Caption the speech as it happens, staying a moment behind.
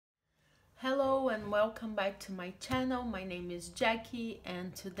and welcome back to my channel. My name is Jackie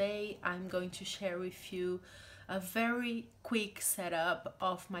and today I'm going to share with you a very quick setup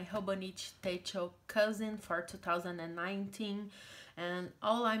of my Hobonichi Techo cousin for 2019, and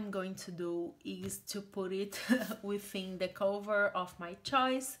all I'm going to do is to put it within the cover of my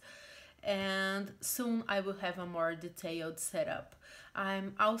choice, and soon I will have a more detailed setup.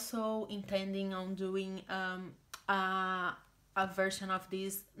 I'm also intending on doing a version of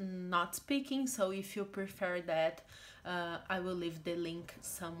this not speaking, so if you prefer that, I will leave the link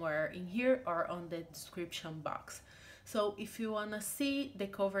somewhere in here or on the description box. So if you want to see the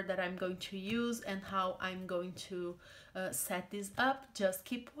cover that I'm going to use and how I'm going to set this up, just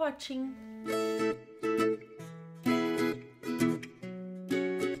keep watching.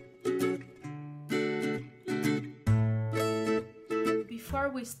 Before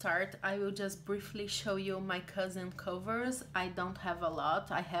we start, I will just briefly show you my cousin covers. I don't have a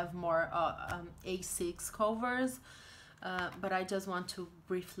lot. I have more A6 covers, but I just want to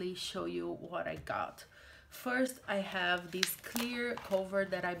briefly show you what I got. First, I have this clear cover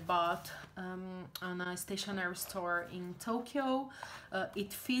that I bought on a stationery store in Tokyo.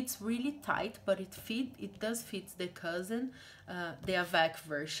 It fits really tight, but it does fit the cousin, the Avec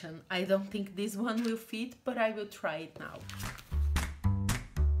version. I don't think this one will fit, but I will try it now.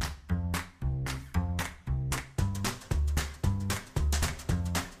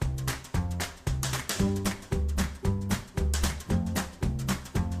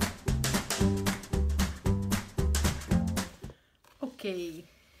 Okay,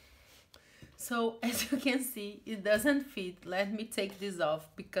 so as you can see, it doesn't fit. Let me take this off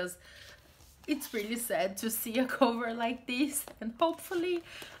because it's really sad to see a cover like this, and hopefully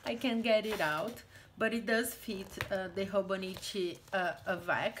I can get it out. But it does fit the Hobonichi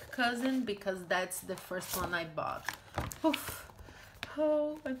Avec cousin, because that's the first one I bought. Oof.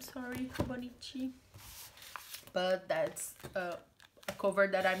 Oh, I'm sorry, Hobonichi. But that's a cover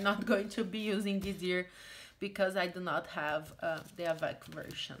that I'm not going to be using this year, because I do not have the Avec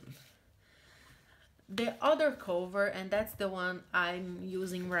version. The other cover, and that's the one I'm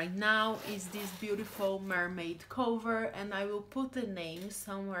using right now, is this beautiful mermaid cover, and I will put the name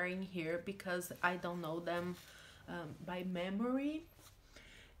somewhere in here because I don't know them by memory.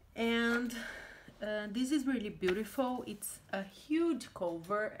 And this is really beautiful. It's a huge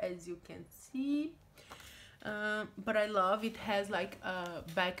cover, as you can see, but I love it. Has like a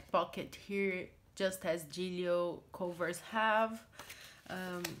back pocket here, just as Giglio covers have,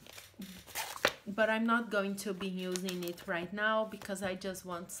 but I'm not going to be using it right now because I just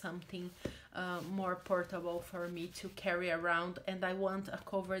want something more portable for me to carry around, and I want a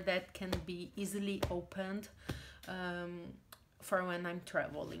cover that can be easily opened for when I'm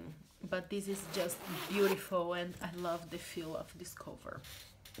traveling. But this is just beautiful and I love the feel of this cover.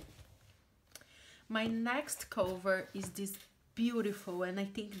 My next cover is this beautiful, and I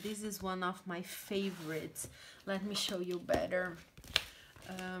think this is one of my favorites. Let me show you better.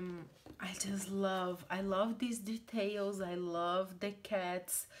 I love these details. I love the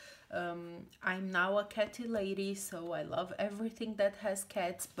cats. I'm now a catty lady, so I love everything that has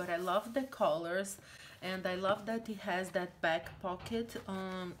cats, but I love the colors, and I love that it has that back pocket.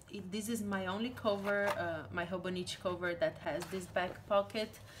 This is my only cover, my Hobonichi cover, that has this back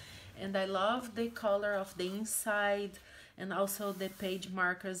pocket, and I love the color of the inside. And also the page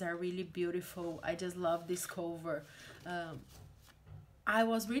markers are really beautiful. I just love this cover. I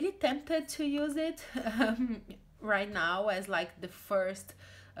was really tempted to use it right now as like the first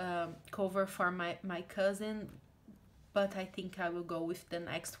cover for my cousin, but I think I will go with the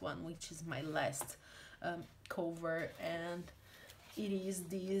next one, which is my last cover, and it is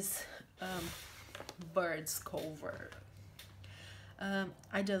this birds cover.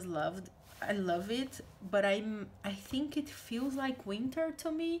 I love it, but I think it feels like winter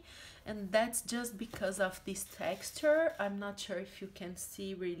to me, and that's just because of this texture. I'm not sure if you can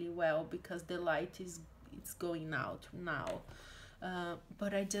see really well because the light is going out now,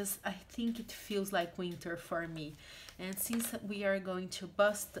 but I think it feels like winter for me. And since we are going to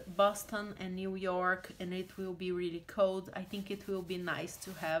Boston and New York, and it will be really cold, I think it will be nice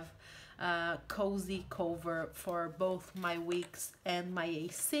to have cozy cover for both my wigs and my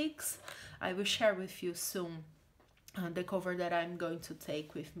A6. I will share with you soon the cover that I'm going to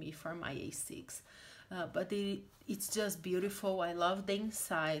take with me for my A6, but it's just beautiful. I love the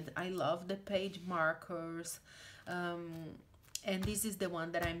inside, I love the page markers, and this is the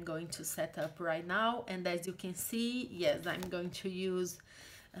one that I'm going to set up right now. And as you can see, yes, I'm going to use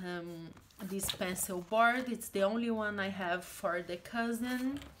this pencil board. It's the only one I have for the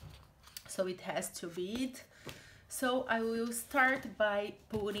cousin, so it has to be it. So I will start by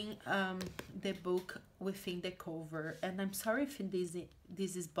putting the book within the cover, and I'm sorry if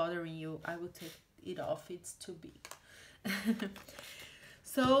this is bothering you. I will take it off, it's too big.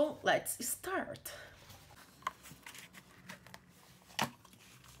 So let's start.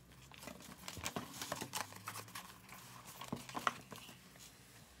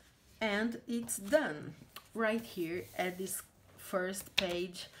 And it's done. Right here at this first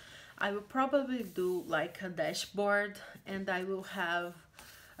page, I will probably do like a dashboard, and I will have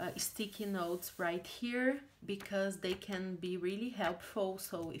sticky notes right here because they can be really helpful.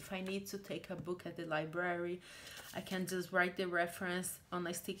 So if I need to take a book at the library, I can just write the reference on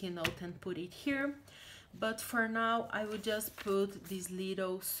a sticky note and put it here. But for now, I will just put this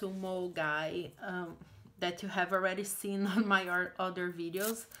little sumo guy that you have already seen on my other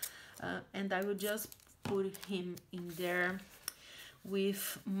videos, and I will just put him in there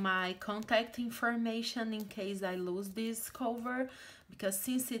with my contact information in case I lose this cover, because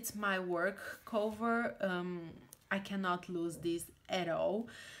since it's my work cover, I cannot lose this at all.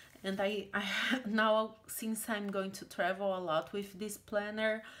 And I now, since I'm going to travel a lot with this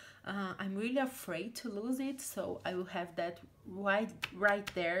planner, I'm really afraid to lose it, so I will have that right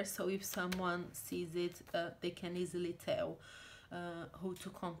there, so if someone sees it, they can easily tell who to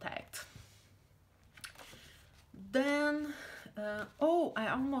contact. Then oh, I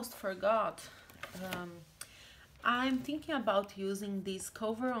almost forgot. I'm thinking about using this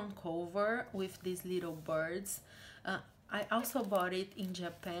cover on cover with these little birds. I also bought it in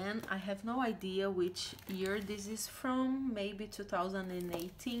Japan. I have no idea which year this is from, maybe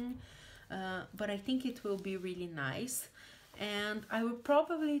 2018, but I think it will be really nice. And I will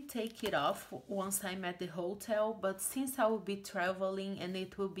probably take it off once I'm at the hotel, but since I will be traveling and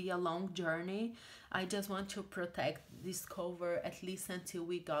it will be a long journey, I just want to protect this cover at least until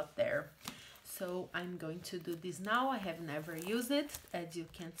we got there. So I'm going to do this now. I have never used it, as you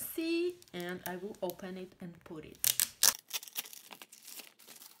can see, and I will open it and put it.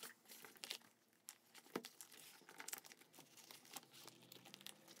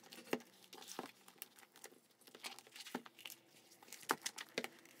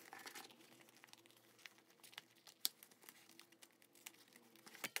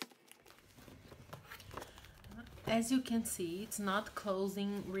 As you can see, it's not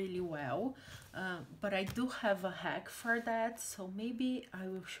closing really well, but I do have a hack for that, so maybe I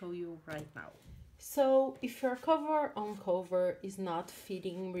will show you right now. So if your cover on cover is not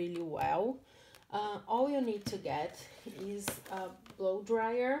fitting really well, all you need to get is a blow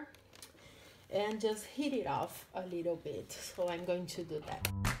dryer and just heat it off a little bit. So I'm going to do that.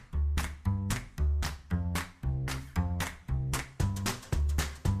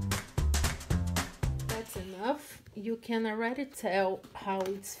 Enough. You can already tell how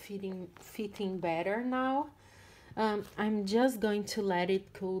it's fitting better now. I'm just going to let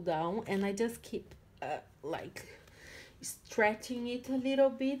it cool down, and I just keep like stretching it a little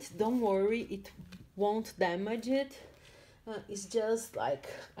bit. Don't worry, it won't damage it. It's just like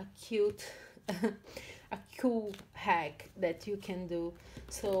a cute a cool hack that you can do.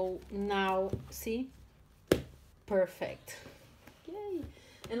 So now see, perfect. Yay.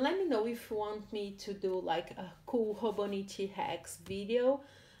 And let me know if you want me to do like a cool Hobonichi hacks video,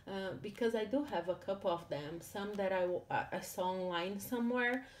 because I do have a couple of them, some that I saw online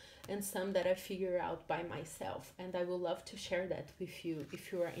somewhere and some that I figure out by myself, and I would love to share that with you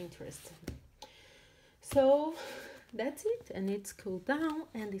if you are interested. So that's it, and it's cooled down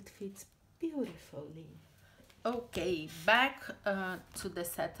and it fits beautifully. Okay, back to the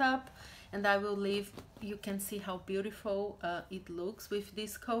setup, and I will leave. You can see how beautiful it looks with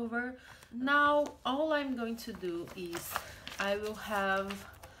this cover. Now all I'm going to do is I will have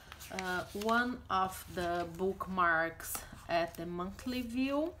one of the bookmarks at the monthly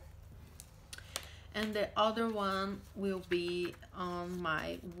view, and the other one will be on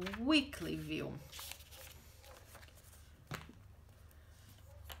my weekly view.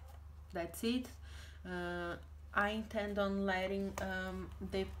 That's it. I intend on letting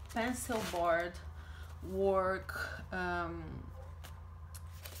the pencil board work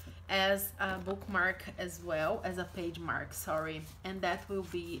as a bookmark as well, as a page mark, sorry, and that will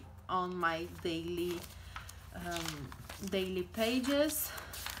be on my daily pages.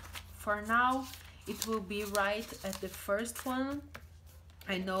 For now, it will be right at the first one.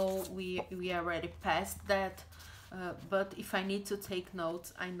 I know we already passed that, but if I need to take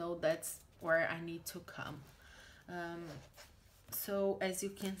notes, I know that's where I need to come. So as you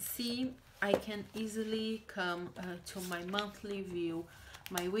can see, I can easily come to my monthly view,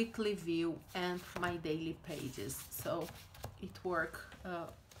 my weekly view, and my daily pages. So it works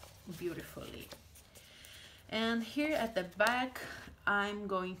beautifully. And here at the back I'm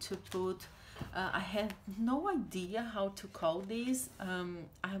going to put I have no idea how to call these.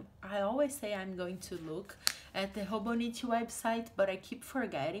 I always say I'm going to look at the Hobonichi website, but I keep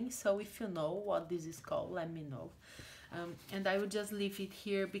forgetting, so if you know what this is called, let me know. And I will just leave it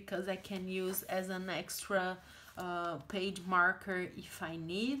here because I can use as an extra page marker if I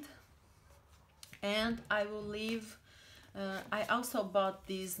need. And I will leave I also bought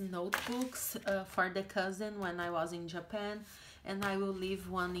these notebooks for the cousin when I was in Japan, and I will leave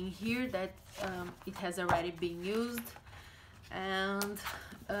one in here that it has already been used. And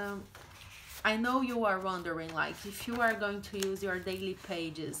I know you are wondering, like, if you are going to use your daily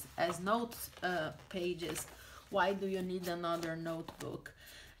pages as notes pages, why do you need another notebook?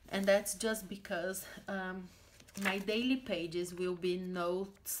 And that's just because my daily pages will be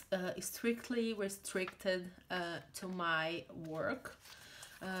notes strictly restricted to my work,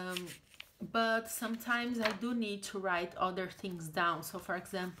 but sometimes I do need to write other things down. So for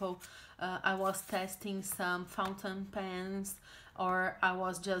example, I was testing some fountain pens, or I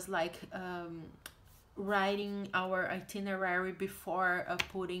was just like writing our itinerary before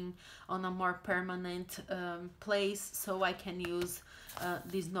putting on a more permanent place, so I can use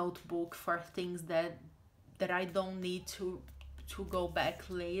this notebook for things that I don't need to go back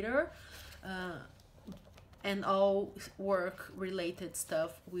later, and all work related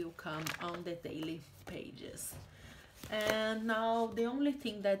stuff will come on the daily pages. And now the only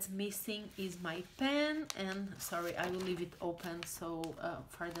thing that's missing is my pen, and sorry, I will leave it open so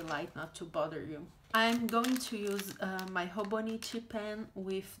for the light not to bother you. I'm going to use my Hobonichi pen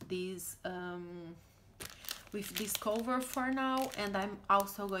with this cover for now, and I'm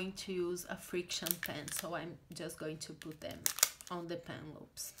also going to use a friction pen, so I'm just going to put them on the pen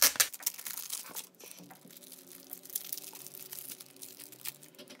loops.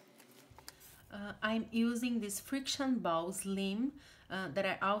 I'm using this friction ball slim that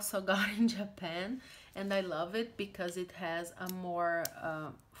I also got in Japan, and I love it because it has a more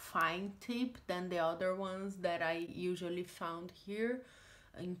fine tip than the other ones that I usually found here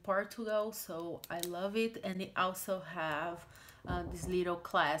in Portugal, so I love it. And it also have this little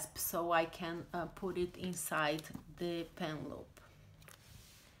clasp, so I can put it inside the pen loop.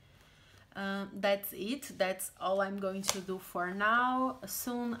 That's it. That's all I'm going to do for now.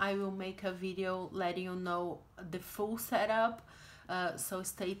 Soon I will make a video letting you know the full setup, so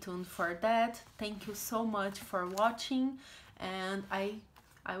stay tuned for that. Thank you so much for watching, and I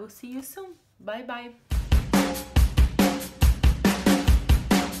will see you soon. Bye bye.